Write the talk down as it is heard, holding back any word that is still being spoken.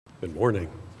Good morning.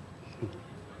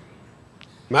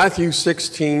 Matthew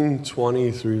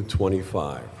 16:20 through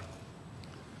 25.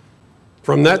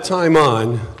 From that time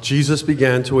on, Jesus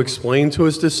began to explain to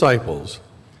his disciples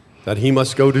that he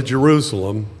must go to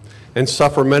Jerusalem and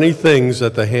suffer many things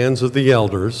at the hands of the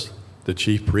elders, the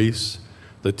chief priests,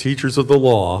 the teachers of the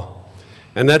law,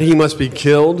 and that he must be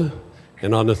killed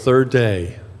and on the third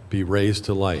day be raised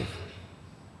to life.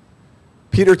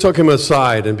 Peter took him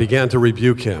aside and began to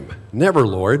rebuke him. "Never,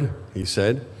 Lord," he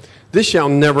said. "This shall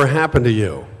never happen to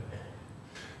you."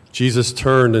 Jesus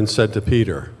turned and said to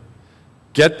Peter,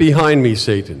 "Get behind me,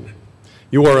 Satan.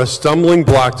 You are a stumbling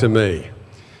block to me.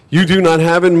 You do not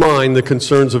have in mind the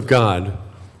concerns of God,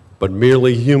 but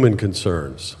merely human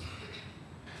concerns."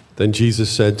 Then Jesus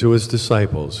said to his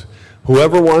disciples,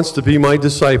 "Whoever wants to be my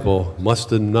disciple must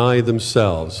deny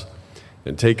themselves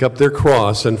and take up their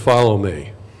cross and follow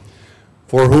me.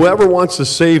 For whoever wants to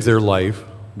save their life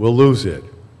will lose it,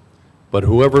 but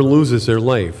whoever loses their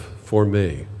life for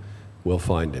me will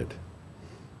find it."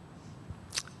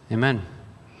 Amen.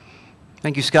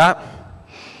 Thank you, Scott.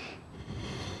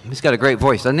 He's got a great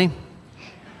voice, doesn't he?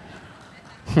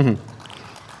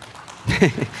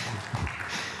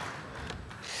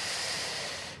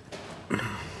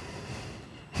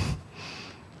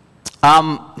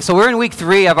 So we're in week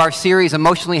 3 of our series,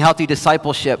 Emotionally Healthy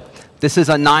Discipleship. This is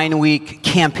a 9-week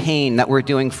campaign that we're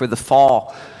doing for the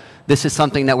fall. This is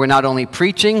something that we're not only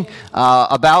preaching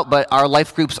about, but our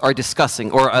life groups are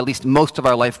discussing, or at least most of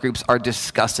our life groups are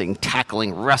discussing,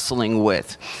 tackling, wrestling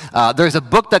with. There's a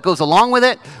book that goes along with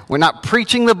it. We're not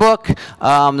preaching the book.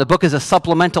 The book is a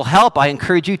supplemental help. I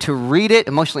encourage you to read it,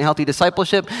 Emotionally Healthy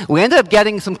Discipleship. We ended up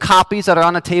getting some copies that are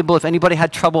on the table. If anybody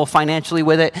had trouble financially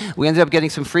with it, we ended up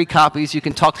getting some free copies. You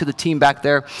can talk to the team back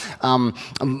there.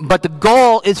 But the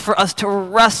goal is for us to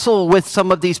wrestle with some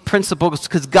of these principles,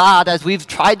 because God, as we've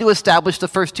tried to establish the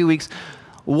first 2 weeks,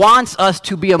 wants us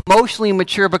to be emotionally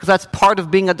mature, because that's part of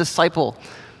being a disciple.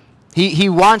 He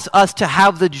wants us to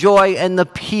have the joy and the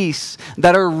peace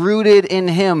that are rooted in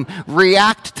Him,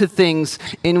 react to things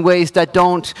in ways that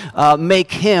don't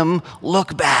make Him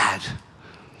look bad.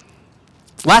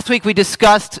 Last week we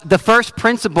discussed the first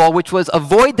principle, which was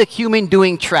avoid the human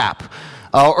doing trap.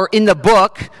 Or in the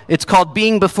book, it's called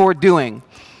Being Before Doing.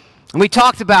 And we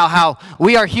talked about how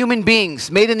we are human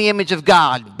beings made in the image of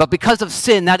God, but because of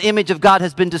sin, that image of God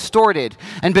has been distorted.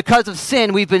 And because of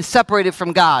sin, we've been separated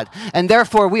from God. And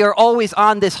therefore, we are always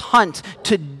on this hunt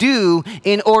to do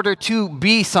in order to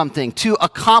be something, to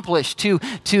accomplish, to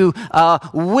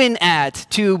win at,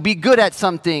 to be good at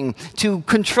something, to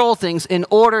control things in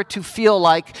order to feel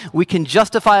like we can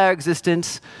justify our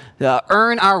existence,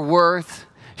 earn our worth,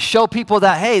 show people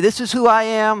that, hey, this is who I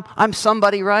am, I'm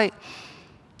somebody, right?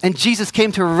 And Jesus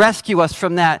came to rescue us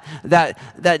from that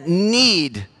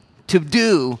need to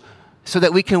do, so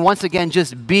that we can once again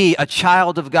just be a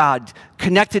child of God,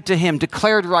 connected to Him,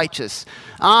 declared righteous.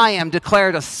 I am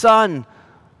declared a son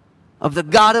of the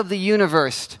God of the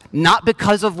universe, not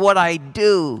because of what I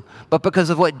do, but because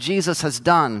of what Jesus has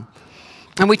done.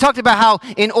 And we talked about how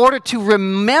in order to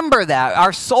remember that,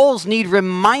 our souls need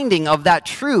reminding of that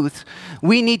truth.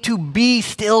 We need to be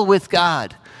still with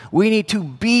God. We need to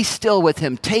be still with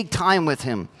Him, take time with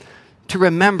Him to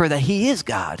remember that He is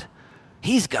God.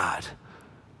 He's God.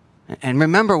 And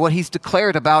remember what He's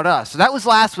declared about us. So that was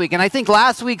last week. And I think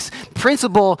last week's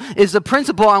principle is the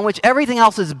principle on which everything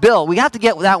else is built. We have to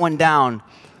get that one down.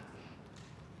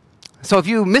 So if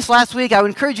you missed last week, I would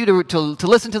encourage you to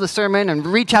listen to the sermon and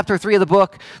read chapter 3 of the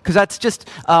book, because that's just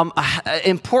an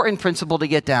important principle to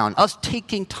get down. Us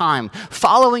taking time,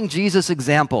 following Jesus'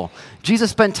 example. Jesus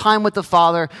spent time with the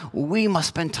Father. We must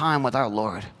spend time with our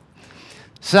Lord.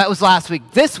 So that was last week.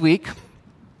 This week,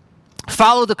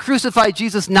 follow the crucified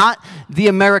Jesus, not the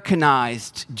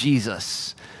Americanized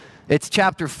Jesus. It's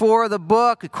chapter 4 of the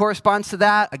book. It corresponds to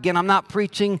that. Again, I'm not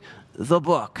preaching the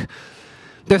book.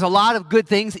 There's a lot of good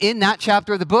things in that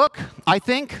chapter of the book, I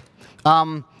think.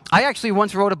 I actually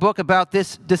once wrote a book about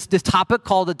this topic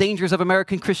called The Dangers of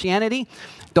American Christianity.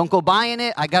 Don't go buying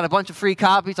it. I got a bunch of free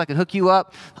copies. I can hook you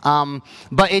up.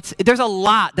 But there's a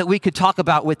lot that we could talk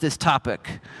about with this topic.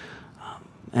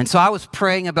 And so I was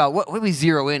praying about what do we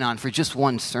zero in on for just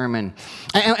one sermon.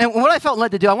 And what I felt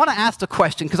led to do, I want to ask the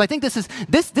question, because I think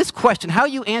this question, how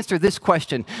you answer this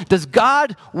question, does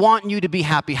God want you to be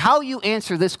happy? How you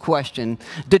answer this question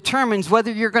determines whether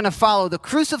you're going to follow the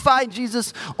crucified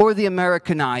Jesus or the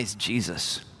Americanized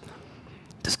Jesus.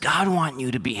 Does God want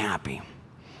you to be happy?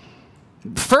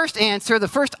 First answer, the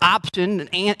first option,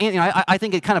 and I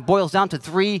think it kind of boils down to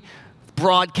 3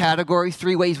 broad categories,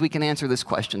 3 ways we can answer this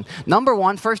question. Number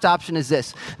 1, first option is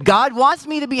this: God wants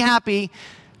me to be happy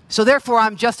So therefore,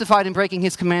 I'm justified in breaking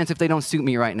his commands if they don't suit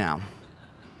me right now.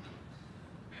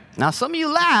 Now, some of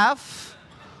you laugh,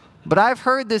 but I've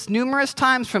heard this numerous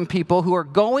times from people who are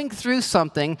going through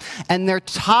something and they're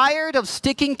tired of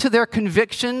sticking to their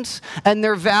convictions and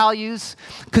their values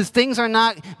because things are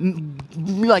not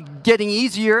like getting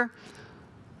easier.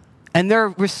 And their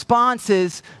response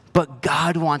is, but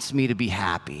God wants me to be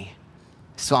happy,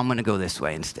 so I'm going to go this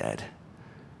way instead.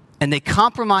 And they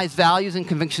compromise values and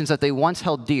convictions that they once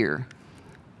held dear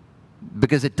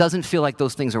because it doesn't feel like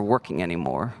those things are working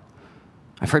anymore.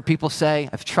 I've heard people say,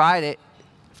 I've tried it.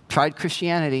 I've tried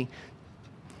Christianity.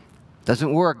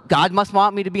 Doesn't work. God must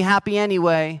want me to be happy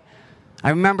anyway.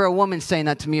 I remember a woman saying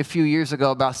that to me a few years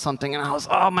ago about something, and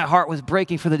my heart was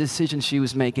breaking for the decision she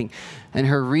was making. And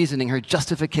her reasoning, her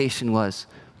justification was,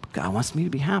 God wants me to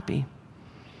be happy.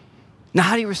 Now,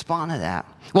 how do you respond to that?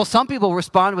 Well, some people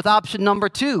respond with option number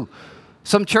 2.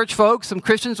 Some church folks, some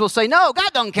Christians will say, no,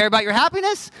 God doesn't care about your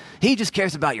happiness. He just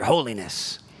cares about your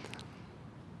holiness.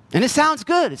 And it sounds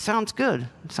good. It sounds good.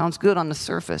 It sounds good on the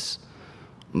surface.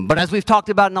 But as we've talked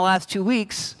about in the last 2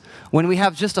 weeks, when we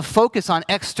have just a focus on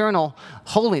external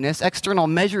holiness, external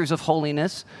measures of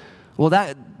holiness, well,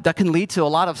 that can lead to a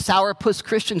lot of sourpuss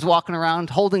Christians walking around,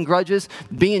 holding grudges,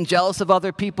 being jealous of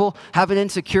other people, having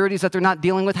insecurities that they're not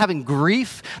dealing with, having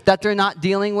grief that they're not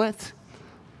dealing with.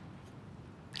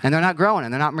 And they're not growing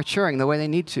and they're not maturing the way they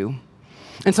need to.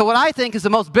 And so what I think is the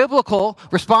most biblical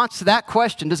response to that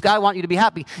question, does God want you to be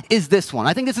happy, is this one.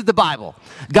 I think this is the Bible.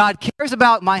 God cares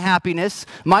about my happiness,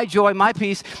 my joy, my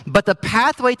peace, but the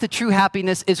pathway to true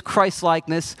happiness is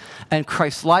Christ-likeness, and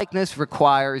Christ-likeness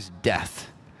requires death.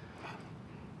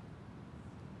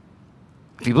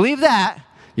 If you believe that,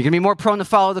 you're going to be more prone to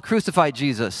follow the crucified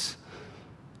Jesus.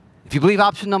 If you believe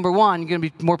option number 1, you're going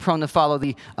to be more prone to follow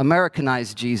the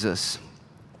Americanized Jesus.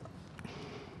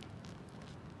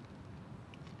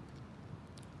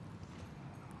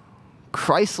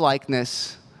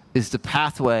 Christ-likeness is the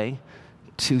pathway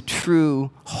to true,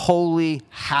 holy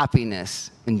happiness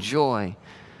and joy.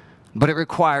 But it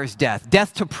requires death.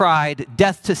 Death to pride,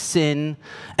 death to sin,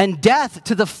 and death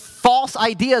to the false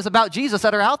ideas about Jesus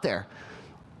that are out there.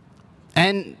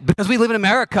 And because we live in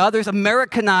America, there's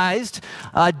Americanized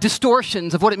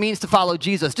distortions of what it means to follow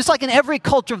Jesus. Just like in every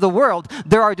culture of the world,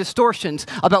 there are distortions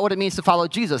about what it means to follow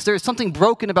Jesus. There's something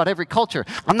broken about every culture.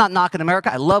 I'm not knocking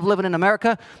America. I love living in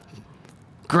America.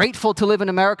 Grateful to live in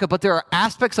America, but there are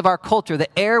aspects of our culture,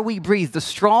 the air we breathe, the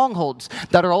strongholds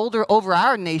that are over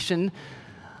our nation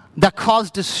that cause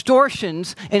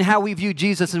distortions in how we view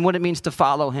Jesus and what it means to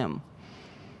follow him.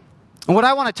 And what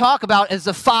I want to talk about is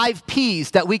the 5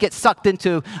 P's that we get sucked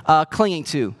into clinging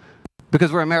to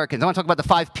because we're Americans. I want to talk about the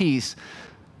 5 P's.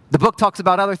 The book talks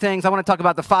about other things. I want to talk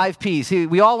about the 5 P's.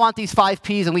 We all want these 5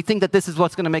 P's, and we think that this is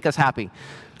what's going to make us happy.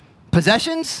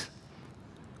 Possessions,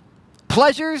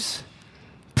 pleasures,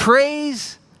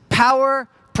 praise, power,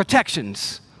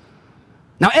 protections.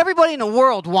 Now, everybody in the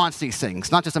world wants these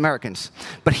things, not just Americans.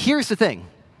 But here's the thing.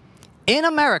 In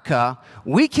America,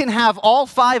 we can have all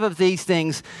 5 of these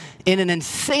things in an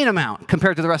insane amount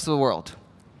compared to the rest of the world.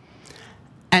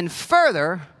 And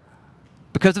further,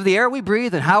 because of the air we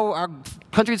breathe and how our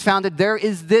country is founded, there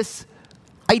is this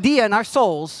idea in our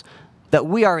souls that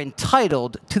we are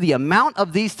entitled to the amount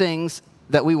of these things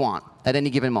that we want at any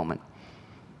given moment.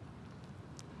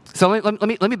 So let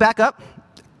me back up.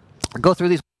 I'll go through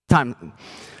these time.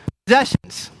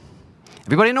 Possessions.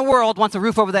 Everybody in the world wants a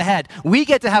roof over their head. We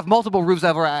get to have multiple roofs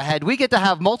over our head. We get to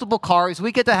have multiple cars.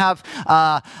 We get to have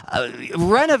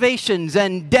renovations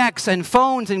and decks and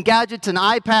phones and gadgets and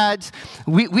iPads.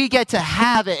 We get to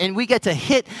have it, and we get to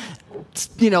hit,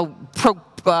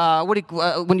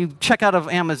 when you check out of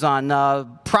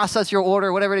Amazon, process your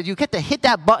order, whatever it is, you get to hit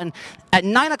that button at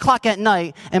 9 o'clock at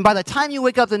night, and by the time you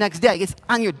wake up the next day, it's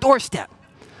on your doorstep.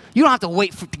 You don't have to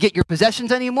wait to get your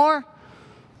possessions anymore.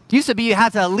 It used to be you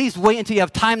had to at least wait until you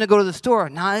have time to go to the store.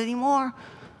 Not anymore.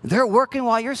 They're working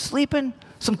while you're sleeping.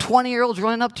 Some 20-year-olds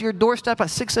running up to your doorstep at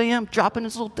 6 a.m., dropping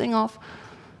this little thing off.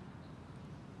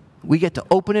 We get to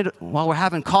open it while we're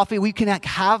having coffee. We can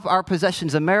have our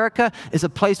possessions. America is a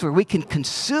place where we can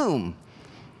consume.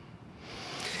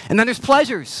 And then there's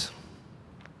pleasures.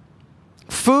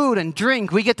 Food and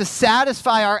drink. We get to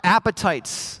satisfy our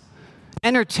appetites.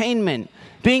 Entertainment.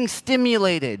 Being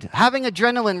stimulated. Having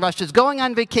adrenaline rushes. Going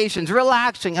on vacations.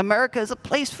 Relaxing. America is a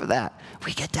place for that.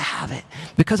 We get to have it.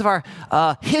 Because of our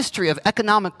history of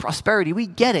economic prosperity, we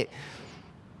get it.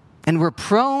 And we're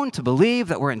prone to believe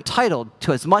that we're entitled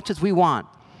to as much as we want.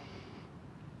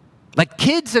 Like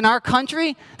kids in our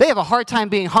country, they have a hard time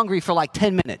being hungry for like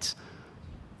 10 minutes.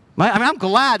 I mean, I'm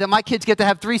glad that my kids get to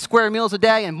have 3 square meals a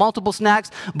day and multiple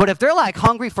snacks, but if they're like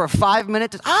hungry for 5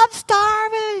 minutes, I'm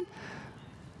starving.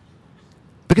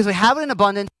 Because they have it in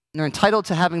abundance, and they're entitled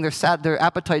to having their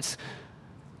appetites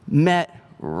met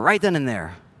right then and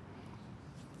there.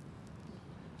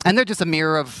 And they're just a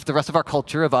mirror of the rest of our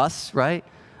culture, of us, right?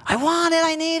 I want it,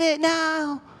 I need it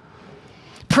now.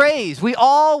 Praise. We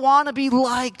all want to be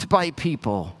liked by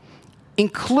people,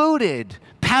 included,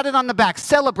 patted on the back,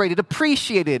 celebrated,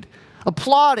 appreciated,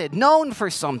 applauded, known for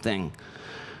something.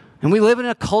 And we live in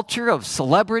a culture of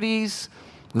celebrities.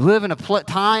 We live in a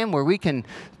time where we can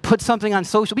put something on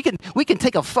social. We can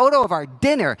take a photo of our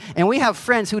dinner, and we have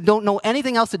friends who don't know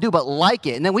anything else to do but like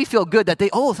it. And then we feel good that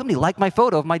somebody liked my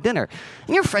photo of my dinner.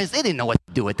 And your friends, they didn't know what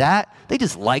to do with that. They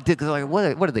just liked it because they're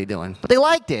like, what are they doing? But they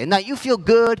liked it. And now you feel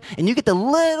good, and you get the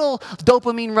little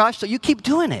dopamine rush, so you keep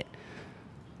doing it.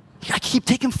 I keep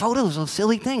taking photos of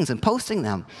silly things and posting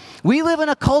them. We live in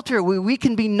a culture where we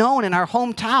can be known in our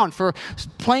hometown for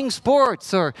playing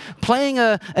sports or playing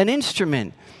an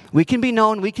instrument. We can be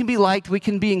known, we can be liked, we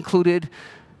can be included,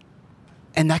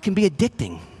 and that can be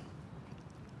addicting.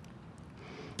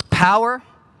 Power,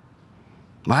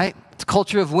 right? It's a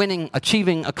culture of winning,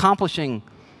 achieving, accomplishing.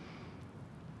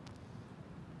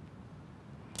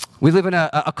 We live in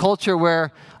a culture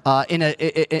where in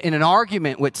an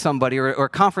argument with somebody or a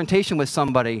confrontation with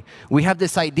somebody, we have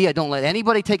this idea, don't let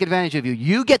anybody take advantage of you.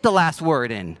 You get the last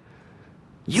word in.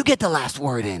 You get the last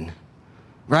word in.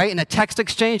 Right? In a text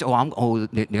exchange, you're not going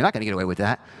to get away with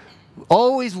that.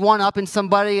 Always one-upping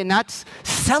somebody, and that's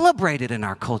celebrated in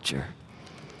our culture.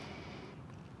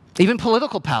 Even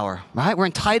political power, right? We're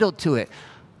entitled to it.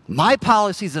 My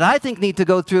policies that I think need to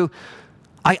go through,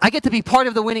 I get to be part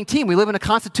of the winning team. We live in a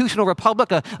constitutional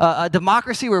republic, a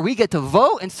democracy where we get to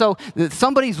vote, and so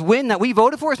somebody's win that we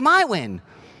voted for is my win.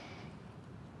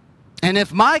 And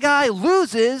if my guy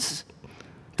loses,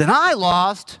 then I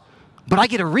lost, but I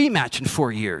get a rematch in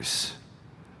 4 years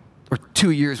or 2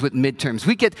 years with midterms.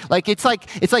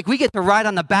 It's like we get to ride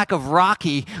on the back of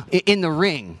Rocky in the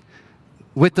ring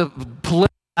with the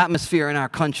political atmosphere in our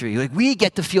country. Like, we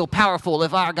get to feel powerful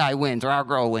if our guy wins or our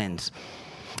girl wins.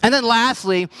 And then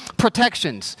lastly,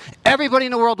 protections. Everybody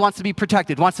in the world wants to be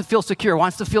protected, wants to feel secure,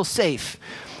 wants to feel safe.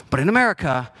 But in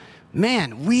America,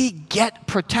 man, we get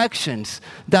protections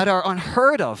that are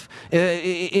unheard of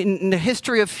in the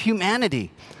history of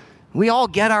humanity. We all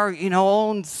get our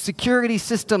own security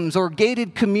systems or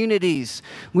gated communities.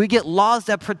 We get laws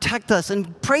that protect us,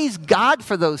 and praise God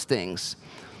for those things.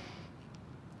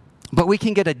 But we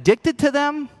can get addicted to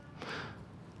them.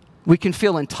 We can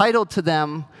feel entitled to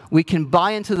them. We can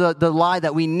buy into the lie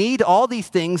that we need all these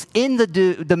things in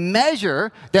the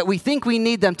measure that we think we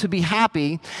need them to be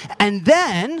happy. And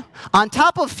then, on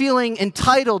top of feeling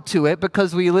entitled to it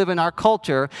because we live in our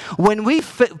culture, when we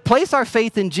place our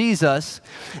faith in Jesus,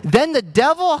 then the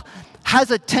devil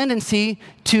has a tendency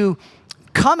to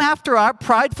come after our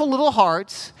prideful little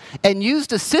hearts and use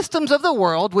the systems of the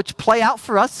world, which play out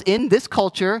for us in this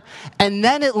culture, and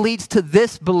then it leads to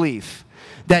this belief: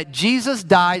 that Jesus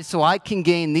died so I can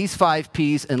gain these 5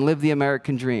 P's and live the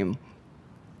American dream.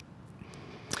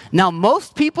 Now,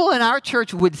 most people in our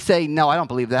church would say, no, I don't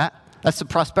believe that. That's the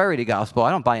prosperity gospel.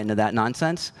 I don't buy into that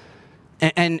nonsense.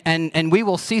 And we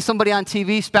will see somebody on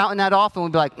TV spouting that off, and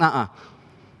we'll be like,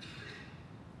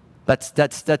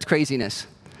 that's craziness.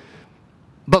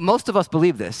 But most of us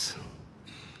believe this.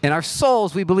 In our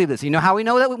souls, we believe this. You know how we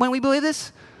know that when we believe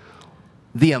this?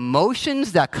 The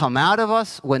emotions that come out of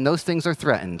us when those things are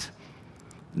threatened.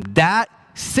 That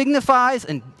signifies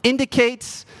and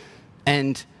indicates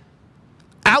and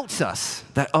outs us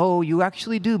that, you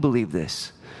actually do believe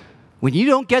this. When you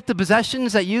don't get the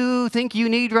possessions that you think you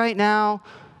need right now,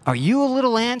 are you a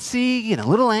little antsy and a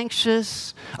little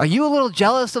anxious? Are you a little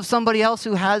jealous of somebody else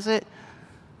who has it?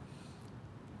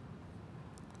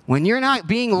 When you're not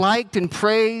being liked and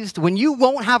praised, when you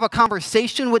won't have a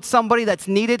conversation with somebody that's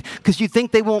needed because you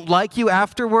think they won't like you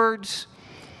afterwards,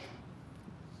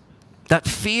 that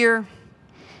fear.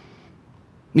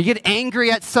 You get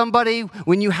angry at somebody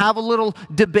when you have a little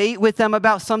debate with them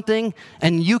about something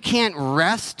and you can't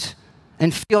rest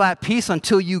and feel at peace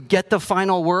until you get the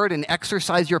final word and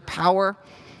exercise your power.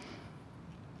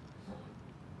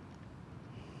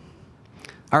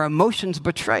 Our emotions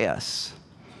betray us.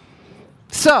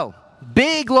 So,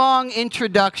 big, long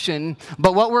introduction,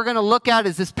 but what we're going to look at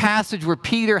is this passage where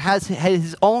Peter has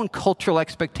his own cultural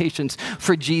expectations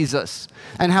for Jesus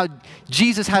and how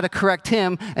Jesus had to correct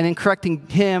him, and in correcting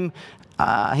him,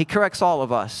 he corrects all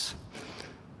of us.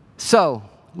 So,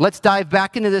 let's dive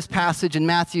back into this passage in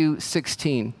Matthew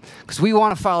 16, because we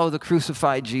want to follow the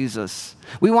crucified Jesus.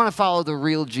 We want to follow the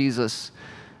real Jesus.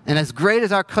 And as great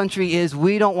as our country is,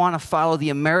 we don't want to follow the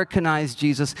Americanized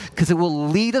Jesus because it will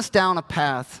lead us down a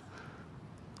path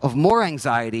of more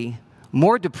anxiety,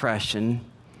 more depression,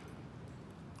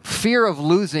 fear of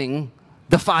losing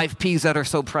the 5 P's that are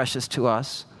so precious to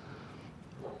us.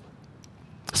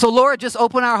 So Lord, just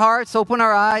open our hearts, open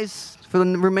our eyes for the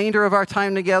remainder of our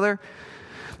time together.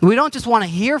 We don't just want to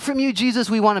hear from you, Jesus,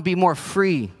 we want to be more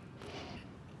free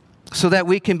so that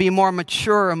we can be more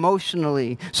mature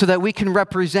emotionally, so that we can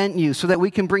represent you, so that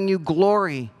we can bring you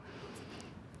glory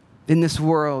in this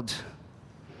world.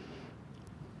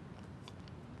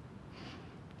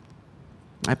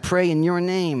 I pray in your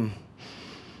name.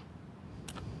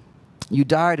 You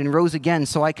died and rose again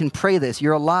so I can pray this.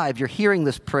 You're alive. You're hearing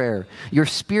this prayer. Your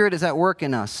Spirit is at work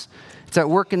in us. It's at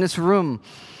work in this room.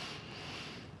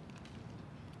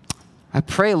 I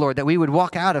pray, Lord, that we would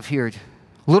walk out of here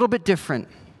a little bit different.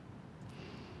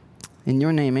 In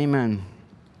your name, amen.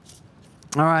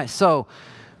 All right, so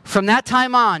from that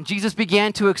time on, Jesus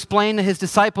began to explain to his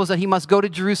disciples that he must go to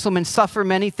Jerusalem and suffer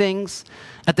many things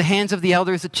at the hands of the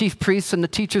elders, the chief priests, and the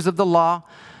teachers of the law,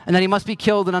 and that he must be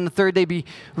killed and on the third day be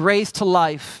raised to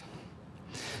life.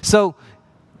 So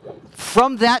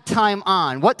from that time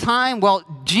on, what time? Well,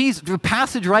 the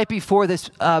passage right before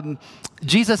this,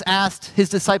 Jesus asked his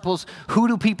disciples, who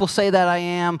do people say that I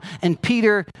am? And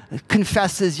Peter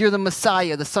confesses, you're the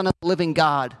Messiah, the Son of the living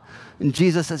God. And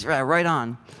Jesus says, yeah, right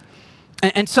on.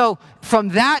 And so from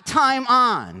that time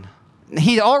on,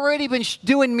 he'd already been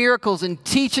doing miracles and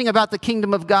teaching about the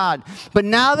kingdom of God. But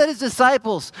now that his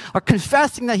disciples are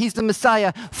confessing that he's the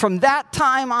Messiah, from that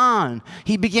time on,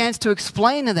 he begins to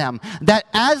explain to them that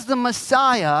as the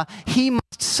Messiah, he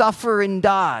must suffer and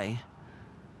die.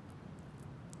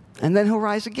 And then he'll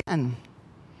rise again.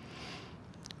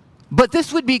 But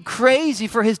this would be crazy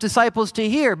for his disciples to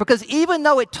hear, because even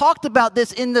though it talked about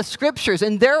this in the scriptures,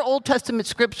 in their Old Testament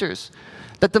scriptures,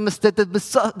 that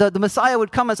the Messiah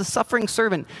would come as a suffering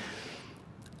servant,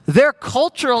 their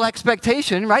cultural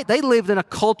expectation, right? They lived in a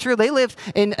culture, they lived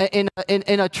in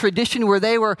a tradition where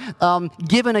they were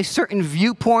given a certain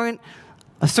viewpoint,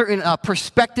 a certain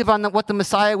perspective on what the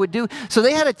Messiah would do. So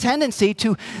they had a tendency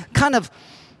to kind of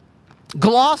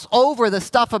gloss over the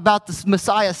stuff about the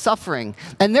Messiah suffering.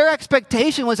 And their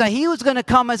expectation was that he was going to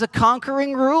come as a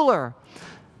conquering ruler,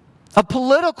 a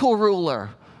political ruler.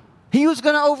 He was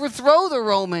going to overthrow the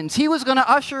Romans. He was going to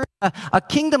usher in a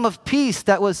kingdom of peace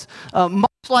that was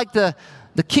much like the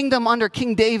kingdom under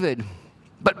King David,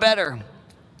 but better.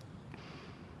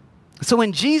 So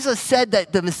when Jesus said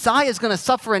that the Messiah is going to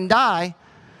suffer and die,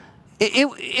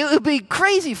 it would be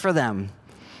crazy for them.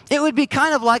 It would be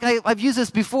kind of like, I've used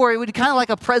this before, it would be kind of like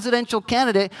a presidential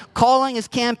candidate calling his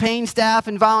campaign staff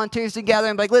and volunteers together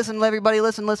and be like, listen, everybody,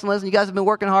 listen, you guys have been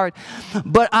working hard,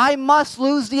 but I must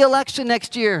lose the election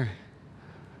next year.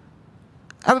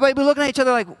 Everybody be looking at each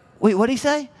other like, wait, what did he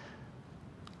say?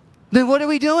 Then what are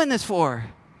we doing this for?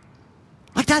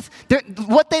 Like that's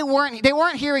what they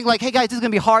weren't hearing like, hey guys, this is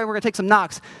going to be hard, we're going to take some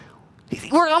knocks.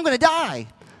 I'm going to die.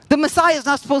 The Messiah is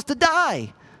not supposed to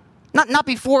die. Not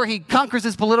before he conquers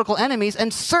his political enemies,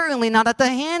 and certainly not at the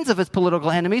hands of his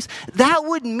political enemies. That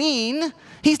would mean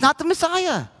he's not the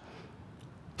Messiah.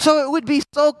 So it would be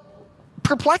so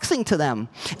perplexing to them.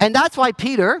 And that's why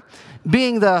Peter,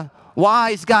 being the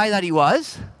wise guy that he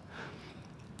was,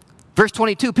 verse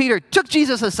 22, Peter took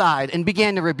Jesus aside and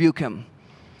began to rebuke him.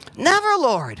 Never,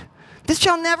 Lord, this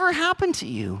shall never happen to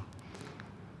you.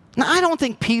 Now, I don't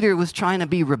think Peter was trying to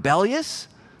be rebellious.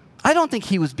 I don't think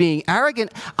he was being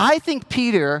arrogant. I think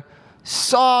Peter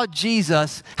saw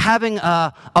Jesus having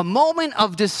a moment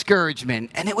of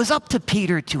discouragement, and it was up to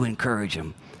Peter to encourage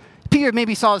him. Peter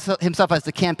maybe saw himself as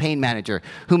the campaign manager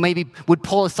who maybe would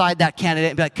pull aside that candidate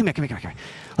and be like, come here.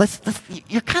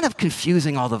 You're kind of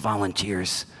confusing all the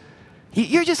volunteers.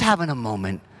 You're just having a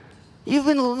moment. You've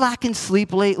been lacking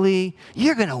sleep lately.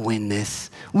 You're going to win this.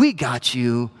 We got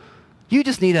you. You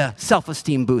just need a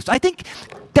self-esteem boost. I think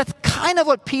that's kind of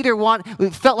what Peter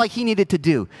felt like he needed to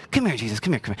do. Come here, Jesus,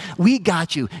 come here. We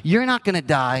got you. You're not going to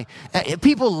die.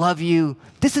 People love you.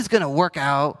 This is going to work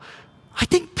out. I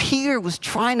think Peter was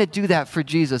trying to do that for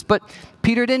Jesus, but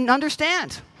Peter didn't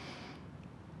understand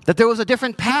that there was a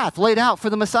different path laid out for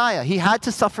the Messiah. He had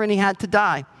to suffer and he had to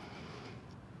die.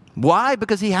 Why?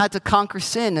 Because he had to conquer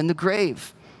sin and the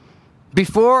grave.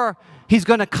 Before he's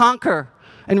going to conquer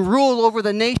and rule over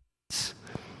the nations,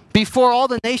 before all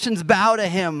the nations bow to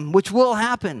him, which will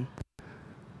happen,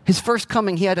 his first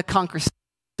coming, he had to conquer sin.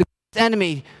 The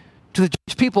enemy to the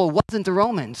Jewish people wasn't the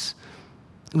Romans.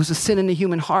 It was the sin in the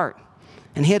human heart.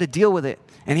 And he had to deal with it.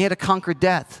 And he had to conquer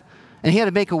death. And he had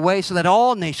to make a way so that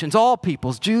all nations, all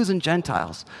peoples, Jews and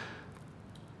Gentiles,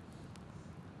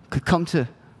 could come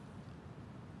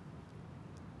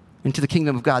into the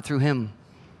kingdom of God through him.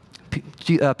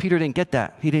 Peter didn't get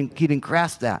that. He didn't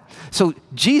grasp that. So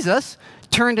Jesus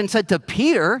turned and said to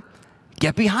Peter,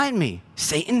 "Get behind me,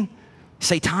 Satan,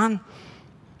 Satan.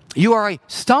 You are a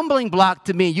stumbling block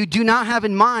to me. You do not have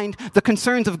in mind the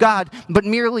concerns of God, but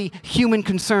merely human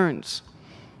concerns.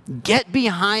 Get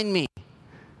behind me,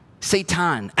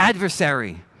 Satan,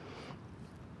 adversary.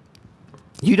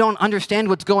 You don't understand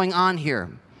what's going on here.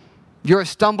 You're a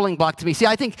stumbling block to me." See,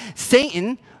 I think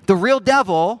Satan, the real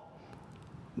devil,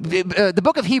 the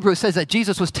book of Hebrews says that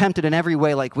Jesus was tempted in every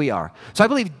way like we are. So I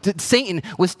believe that Satan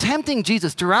was tempting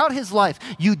Jesus throughout his life.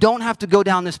 You don't have to go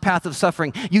down this path of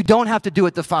suffering. You don't have to do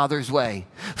it the Father's way.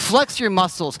 Flex your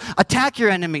muscles. Attack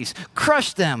your enemies.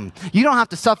 Crush them. You don't have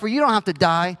to suffer. You don't have to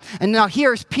die. And now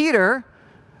here's Peter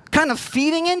kind of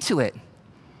feeding into it.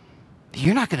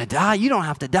 You're not going to die. You don't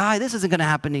have to die. This isn't going to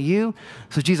happen to you.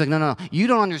 So Jesus is like, no. You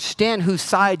don't understand whose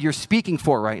side you're speaking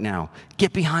for right now.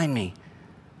 Get behind me.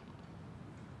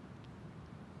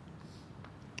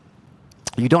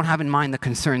 You don't have in mind the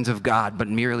concerns of God, but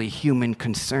merely human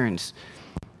concerns.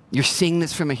 You're seeing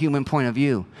this from a human point of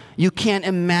view. You can't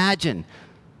imagine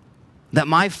that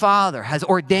my Father has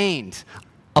ordained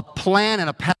a plan and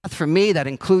a path for me that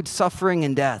includes suffering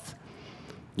and death.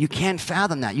 You can't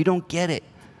fathom that. You don't get it.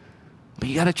 But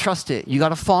you got to trust it. You got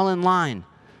to fall in line.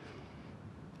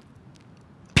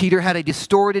 Peter had a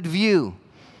distorted view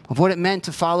of what it meant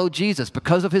to follow Jesus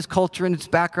because of his culture and his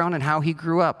background and how he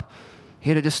grew up. He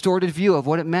had a distorted view of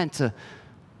what it meant to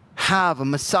have a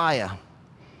Messiah.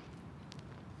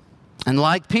 And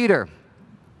like Peter,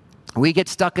 we get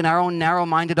stuck in our own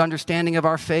narrow-minded understanding of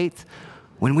our faith.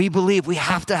 When we believe we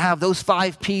have to have those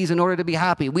 5 P's in order to be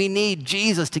happy. We need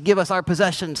Jesus to give us our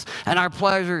possessions and our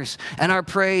pleasures and our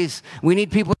praise. We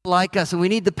need people to like us, and we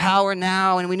need the power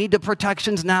now, and we need the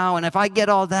protections now. And if I get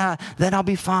all that, then I'll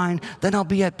be fine. Then I'll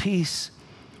be at peace.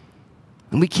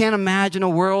 And we can't imagine a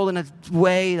world in a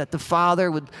way that the Father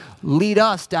would lead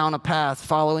us down a path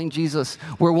following Jesus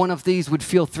where one of these would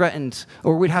feel threatened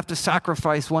or we'd have to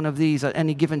sacrifice one of these at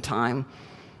any given time.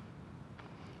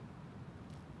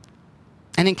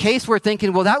 And in case we're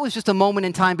thinking, well, that was just a moment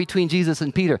in time between Jesus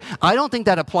and Peter, I don't think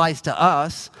that applies to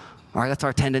us. All right, that's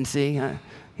our tendency.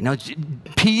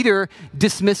 Peter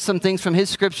dismissed some things from his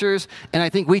scriptures, and I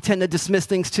think we tend to dismiss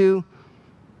things too.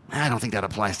 I don't think that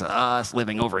applies to us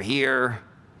living over here.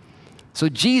 So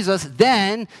Jesus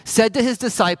then said to his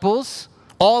disciples,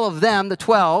 all of them, the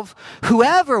 12,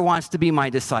 whoever wants to be my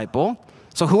disciple,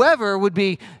 so whoever would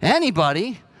be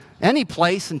anybody, any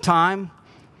place and time,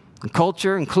 and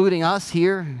culture, including us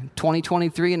here,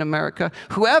 2023 in America,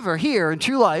 whoever here in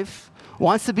true life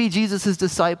wants to be Jesus'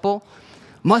 disciple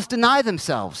must deny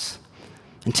themselves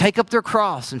and take up their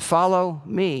cross and follow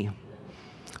me.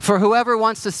 For whoever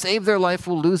wants to save their life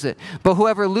will lose it, but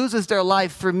whoever loses their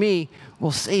life for me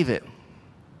will save it.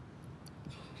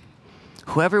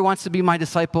 Whoever wants to be my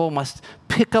disciple must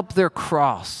pick up their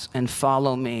cross and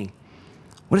follow me.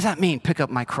 What does that mean, pick up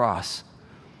my cross?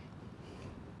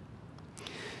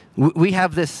 We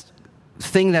have this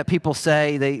thing that people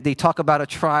say, they talk about a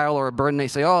trial or a burden, they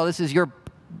say, oh, this is your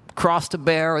cross to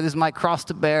bear, or this is my cross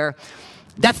to bear.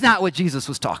 That's not what Jesus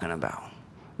was talking about.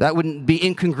 That wouldn't be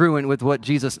incongruent with what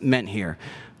Jesus meant here.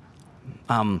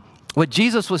 What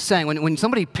Jesus was saying, when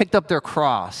somebody picked up their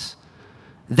cross,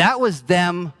 that was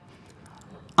them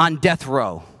on death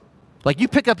row. Like you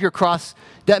pick up your cross,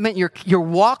 that meant you're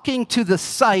walking to the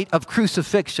site of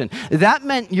crucifixion. That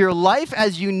meant your life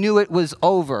as you knew it was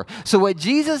over. So what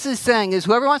Jesus is saying is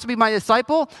whoever wants to be my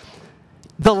disciple,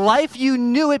 the life you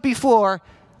knew it before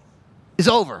is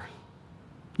over.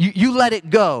 You let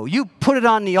it go. You put it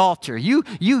on the altar. You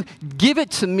give it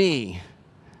to me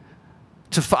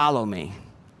to follow me.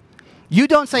 You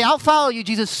don't say, I'll follow you,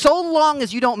 Jesus, so long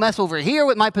as you don't mess over here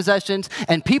with my possessions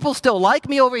and people still like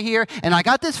me over here and I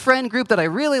got this friend group that I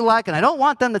really like and I don't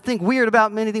want them to think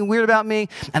anything weird about me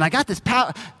and I got this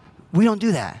power. We don't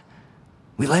do that.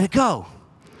 We let it go.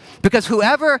 Because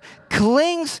whoever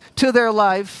clings to their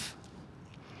life,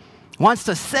 wants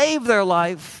to save their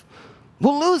life,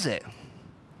 will lose it.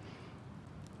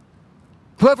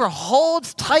 Whoever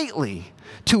holds tightly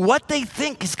to what they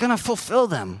think is going to fulfill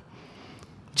them,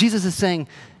 Jesus is saying,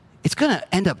 it's going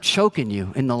to end up choking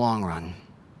you in the long run.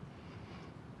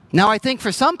 Now, I think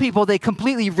for some people, they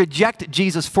completely reject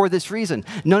Jesus for this reason.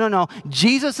 No.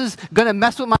 Jesus is going to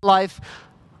mess with my life.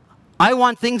 I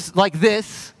want things like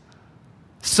this,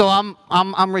 so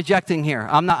I'm rejecting here.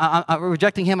 I'm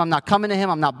rejecting him. I'm not coming to him.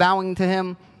 I'm not bowing to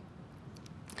him.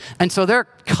 And so they're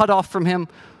cut off from him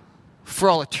for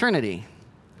all eternity.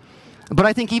 But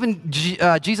I think even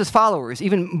Jesus followers,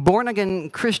 even born-again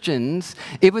Christians,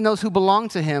 even those who belong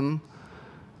to him,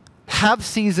 have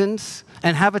seasons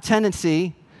and have a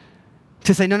tendency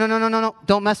to say, no,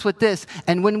 don't mess with this.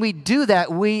 And when we do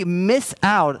that, we miss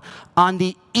out on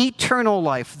the eternal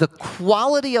life, the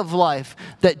quality of life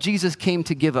that Jesus came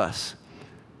to give us.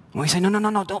 When we say,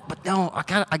 no,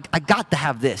 I got to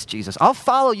have this, Jesus. I'll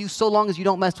follow you so long as you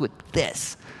don't mess with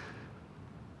this.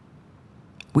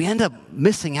 We end up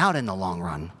missing out in the long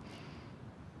run.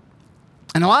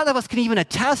 And a lot of us can even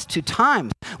attest to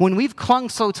times when we've clung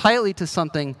so tightly to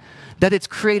something that it's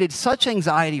created such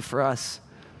anxiety for us.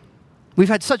 We've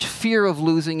had such fear of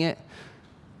losing it.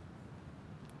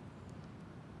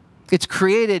 It's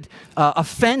created a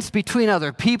fence between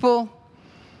other people.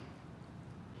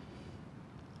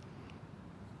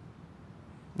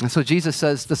 And so Jesus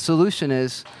says the solution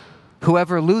is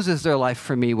whoever loses their life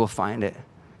for me will find it.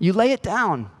 You lay it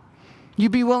down. You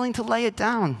be willing to lay it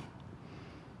down.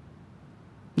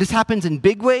 This happens in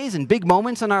big ways, in big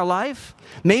moments in our life.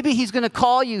 Maybe he's going to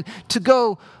call you to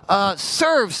go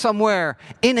serve somewhere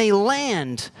in a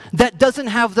land that doesn't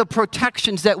have the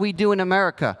protections that we do in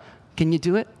America. Can you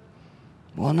do it?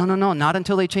 Well, no, not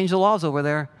until they change the laws over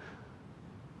there.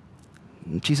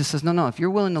 And Jesus says, no, if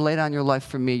you're willing to lay down your life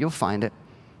for me, you'll find it.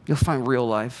 You'll find real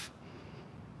life.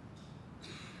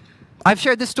 I've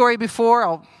shared this story before.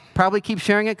 I'll probably keep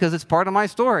sharing it because it's part of my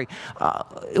story.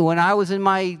 When I was in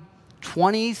my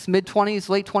 20s, mid-20s,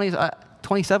 late 20s,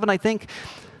 27, I think.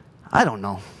 I don't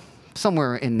know.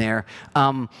 Somewhere in there.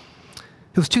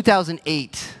 It was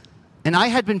 2008. And I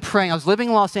had been praying. I was living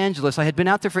in Los Angeles. I had been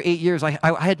out there for 8 years. I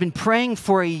had been praying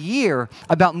for a year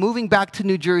about moving back to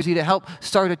New Jersey to help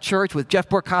start a church with Jeff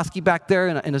Borkowski back there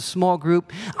in a small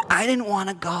group. I didn't want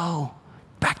to go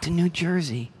back to New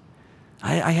Jersey.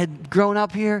 I had grown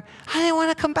up here. I didn't want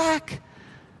to come back.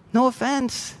 No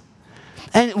offense.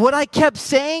 And what I kept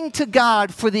saying to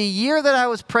God for the year that I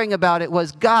was praying about it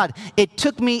was, God, it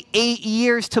took me 8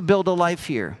 years to build a life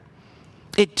here.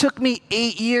 It took me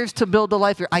 8 years to build a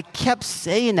life here. I kept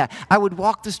saying that. I would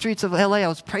walk the streets of LA. I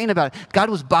was praying about it. God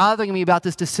was bothering me about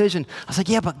this decision. I was like,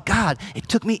 yeah, but God, it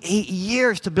took me 8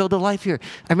 years to build a life here.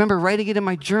 I remember writing it in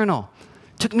my journal.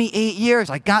 Took me 8 years.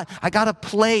 I got a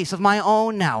place of my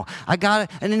own now. I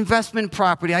got an investment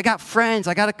property. I got friends.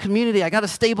 I got a community. I got a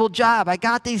stable job. I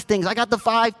got these things. I got the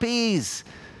 5 Ps.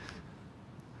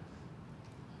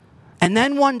 And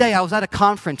then one day I was at a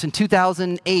conference in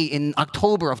 2008, in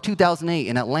October of 2008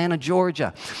 in Atlanta,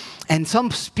 Georgia. And some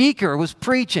speaker was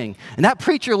preaching. And that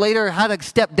preacher later had to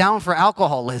step down for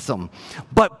alcoholism.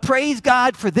 But praise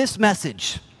God for this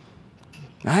message.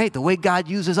 Right? The way God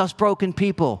uses us broken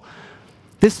people.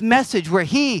 This message where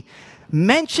he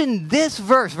mentioned this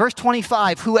verse, verse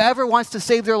 25, whoever wants to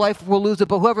save their life will lose it,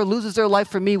 but whoever loses their life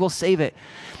for me will save it.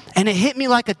 And it hit me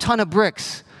like a ton of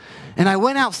bricks. And I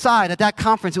went outside at that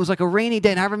conference. It was like a rainy day.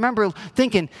 And I remember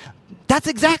thinking, that's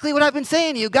exactly what I've been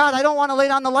saying to you. God, I don't want to lay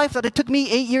down the life that it took me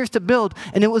 8 years to build.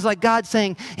 And it was like God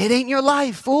saying, it ain't your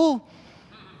life, fool.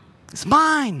 It's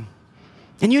mine.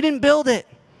 And you didn't build it.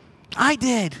 I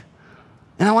did.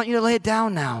 And I want you to lay it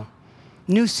down now.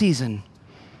 New season.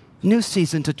 New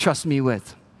season to trust me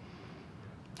with.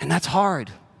 And that's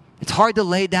hard. It's hard to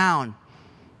lay down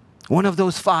one of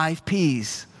those 5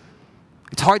 Ps.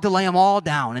 It's hard to lay them all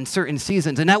down in certain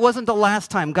seasons. And that wasn't the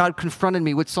last time God confronted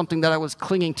me with something that I was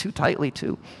clinging too tightly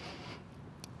to.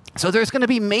 So there's going to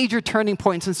be major turning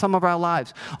points in some of our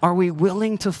lives. Are we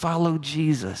willing to follow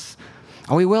Jesus?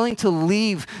 Are we willing to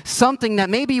leave something that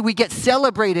maybe we get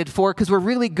celebrated for because we're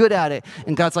really good at it?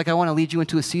 And God's like, I want to lead you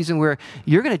into a season where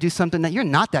you're going to do something that you're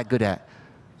not that good at.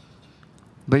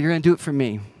 But you're going to do it for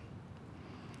me.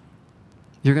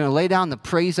 You're going to lay down the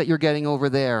praise that you're getting over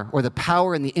there or the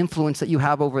power and the influence that you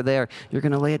have over there. You're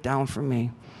going to lay it down for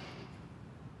me.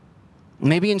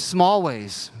 Maybe in small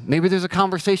ways. Maybe there's a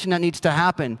conversation that needs to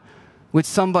happen with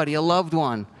somebody, a loved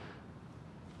one.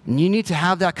 And you need to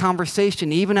have that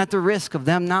conversation, even at the risk of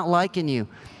them not liking you.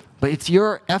 But it's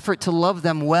your effort to love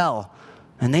them well.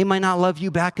 And they might not love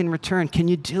you back in return. Can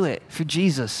you do it for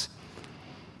Jesus?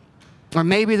 Or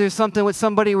maybe there's something with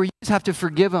somebody where you just have to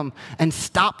forgive them and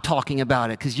stop talking about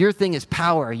it because your thing is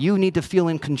power. You need to feel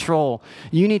in control.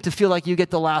 You need to feel like you get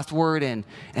the last word in.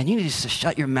 And you need just to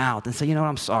shut your mouth and say, you know what,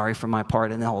 I'm sorry for my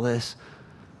part in all this.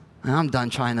 And I'm done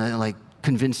trying to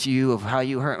convince you of how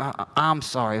you hurt. I'm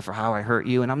sorry for how I hurt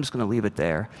you, and I'm just going to leave it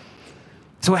there.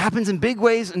 So it happens in big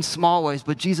ways and small ways,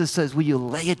 but Jesus says, will you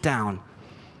lay it down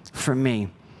for me?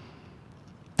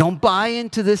 Don't buy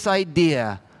into this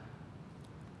idea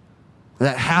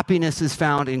that happiness is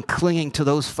found in clinging to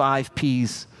those 5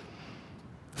 Ps.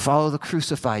 Follow the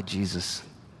crucified Jesus.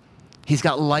 He's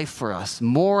got life for us,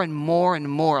 more and more and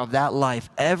more of that life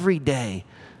every day,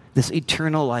 this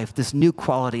eternal life, this new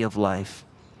quality of life.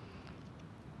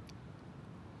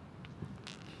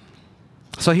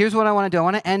 So here's what I want to do. I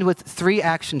want to end with 3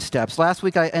 action steps. Last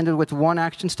week I ended with 1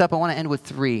 action step. I want to end with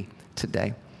 3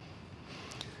 today.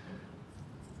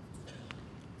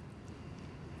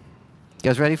 You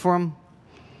guys ready for them?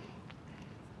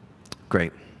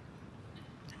 Great.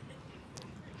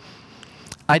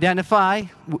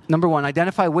 Number 1,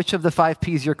 identify which of the 5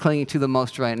 P's you're clinging to the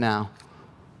most right now.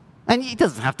 And it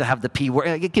doesn't have to have the P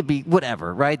word. It could be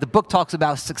whatever, right? The book talks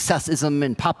about successism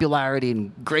and popularity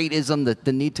and greatism,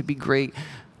 the need to be great.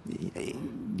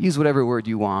 Use whatever word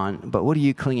you want, but what are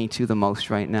you clinging to the most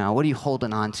right now? What are you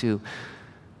holding on to?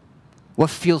 What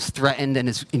feels threatened and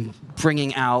is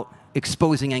bringing out,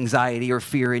 exposing anxiety or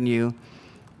fear in you?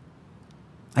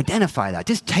 Identify that.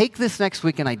 Just take this next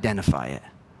week and identify it.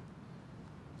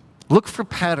 Look for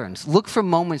patterns. Look for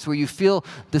moments where you feel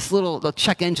this little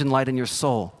check engine light in your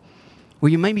soul, where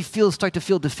you maybe start to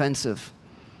feel defensive.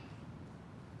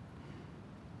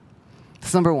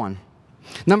 That's number 1.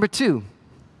 Number 2,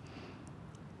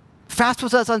 fast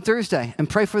with us on Thursday and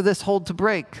pray for this hold to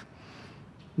break.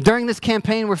 During this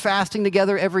campaign, we're fasting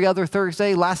together every other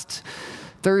Thursday. Last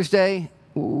Thursday,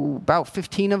 about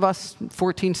 15 of us,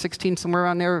 14, 16, somewhere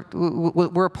around there,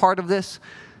 we're a part of this.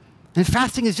 And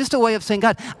fasting is just a way of saying,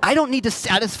 God, I don't need to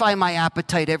satisfy my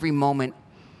appetite every moment.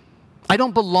 I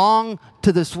don't belong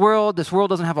to this world. This world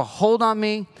doesn't have a hold on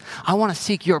me. I want to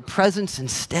seek your presence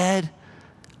instead.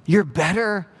 You're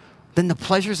better than the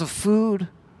pleasures of food.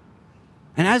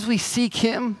 And as we seek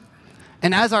him,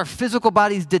 and as our physical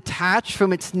bodies detach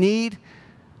from its need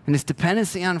and its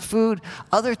dependency on food,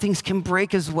 other things can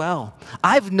break as well.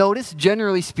 I've noticed,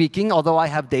 generally speaking, although I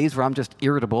have days where I'm just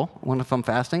irritable if I'm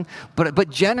fasting, but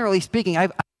generally speaking,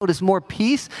 I've noticed more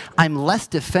peace. I'm less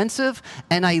defensive,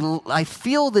 and I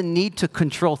feel the need to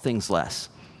control things less.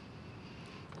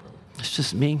 It's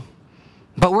just me.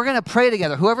 But we're going to pray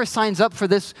together. Whoever signs up for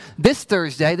this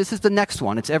Thursday, this is the next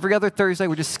one. It's every other Thursday.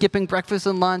 We're just skipping breakfast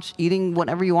and lunch, eating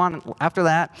whatever you want after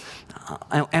that.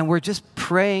 And we're just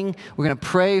praying. We're going to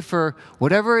pray for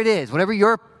whatever it is, whatever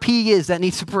your P is that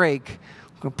needs to break.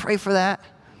 We're going to pray for that.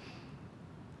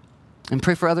 And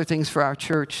pray for other things for our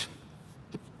church.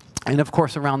 And, of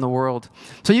course, around the world.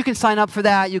 So you can sign up for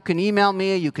that. You can email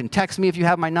me. You can text me if you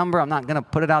have my number. I'm not going to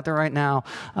put it out there right now.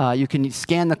 You can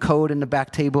scan the code in the back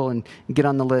table and get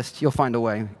on the list. You'll find a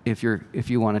way if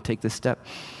you want to take this step.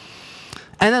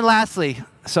 And then lastly,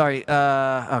 okay,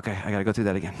 I got to go through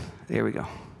that again. There we go.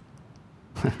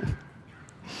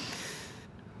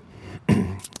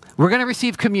 We're going to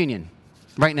receive communion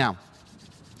right now.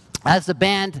 As the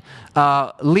band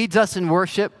leads us in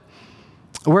worship,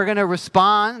 we're going to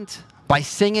respond by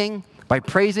singing, by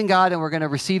praising God, and we're going to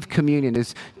receive communion.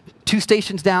 There's 2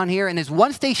 stations down here, and there's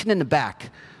 1 station in the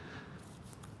back.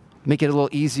 Make it a little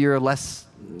easier, less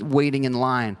waiting in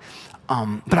line.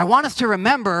 But I want us to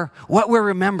remember what we're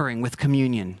remembering with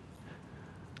communion.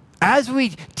 As we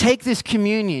take this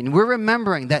communion, we're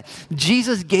remembering that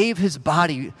Jesus gave his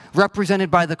body, represented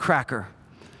by the cracker,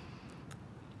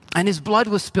 and his blood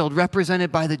was spilled,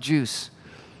 represented by the juice.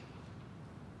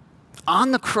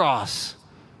 On the cross,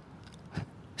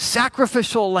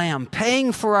 sacrificial lamb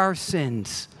paying for our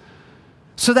sins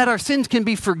so that our sins can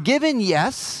be forgiven,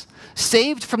 yes.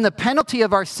 Saved from the penalty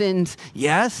of our sins,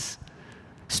 yes.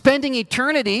 Spending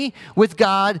eternity with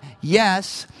God,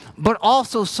 yes. But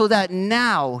also so that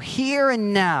now, here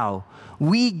and now,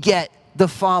 we get the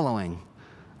following.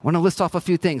 I want to list off a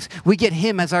few things. We get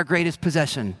him as our greatest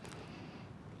possession.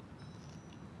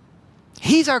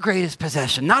 He's our greatest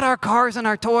possession, not our cars and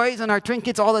our toys and our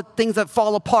trinkets, all the things that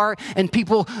fall apart and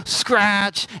people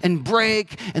scratch and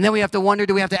break. And then we have to wonder,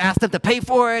 do we have to ask them to pay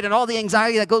for it and all the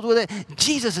anxiety that goes with it?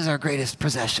 Jesus is our greatest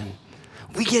possession.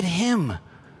 We get him.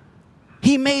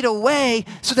 He made a way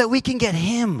so that we can get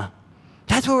him.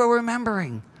 That's what we're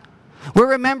remembering. We're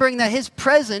remembering that his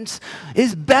presence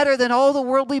is better than all the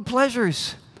worldly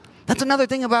pleasures. That's another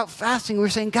thing about fasting. We're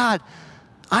saying, God,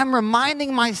 I'm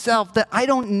reminding myself that I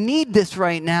don't need this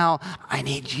right now. I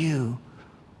need you.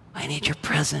 I need your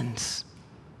presence.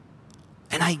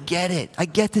 And I get it. I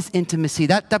get this intimacy.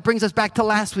 That brings us back to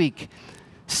last week.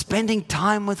 Spending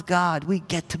time with God. We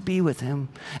get to be with him.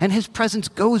 And his presence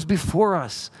goes before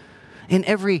us in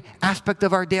every aspect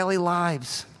of our daily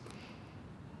lives.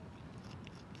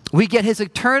 We get his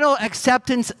eternal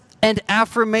acceptance and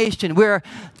affirmation. We're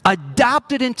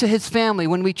adopted into his family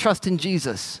when we trust in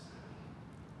Jesus.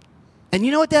 And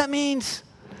you know what that means?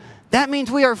 That means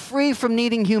we are free from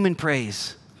needing human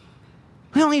praise.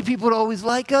 We don't need people to always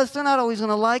like us. They're not always going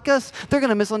to like us. They're going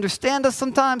to misunderstand us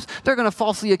sometimes. They're going to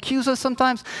falsely accuse us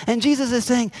sometimes. And Jesus is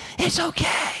saying, it's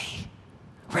okay.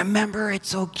 Remember,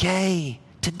 it's okay.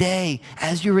 Today,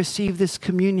 as you receive this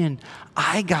communion,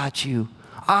 I got you.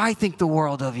 I think the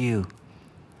world of you.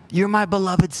 You're my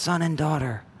beloved son and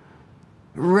daughter.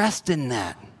 Rest in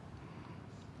that.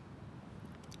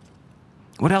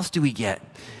 What else do we get?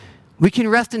 We can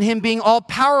rest in him being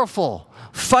all-powerful,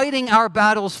 fighting our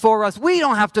battles for us. We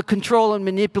don't have to control and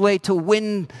manipulate to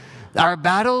win our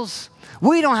battles.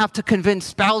 We don't have to convince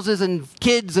spouses and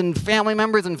kids and family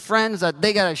members and friends that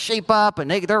they got to shape up and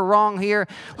they're wrong here.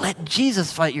 Let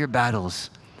Jesus fight your battles.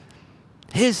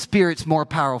 His Spirit's more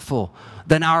powerful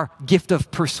than our gift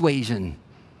of persuasion.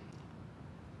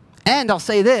 And I'll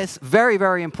say this, very,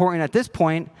 very important at this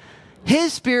point,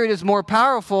 his Spirit is more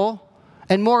powerful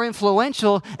and more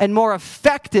influential and more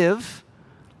effective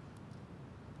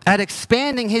at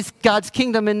expanding God's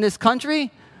kingdom in this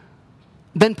country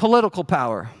than political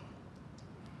power.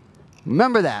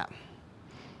 Remember that.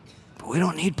 But we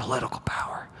don't need political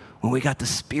power when we got the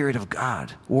Spirit of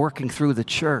God working through the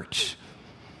church.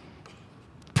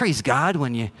 Praise God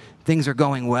when things are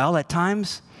going well at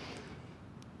times.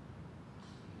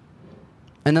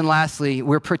 And then lastly,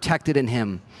 we're protected in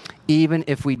him, even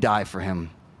if we die for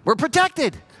him. We're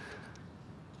protected.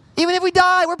 Even if we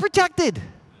die, we're protected.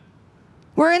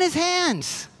 We're in his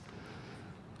hands.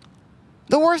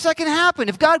 The worst that can happen,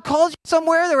 if God calls you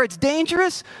somewhere where it's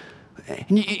dangerous,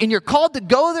 and you're called to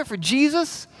go there for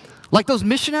Jesus, like those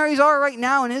missionaries are right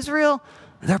now in Israel,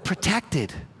 they're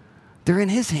protected. They're in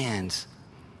his hands.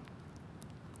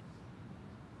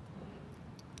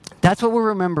 That's what we're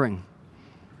remembering.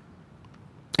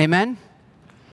 Amen?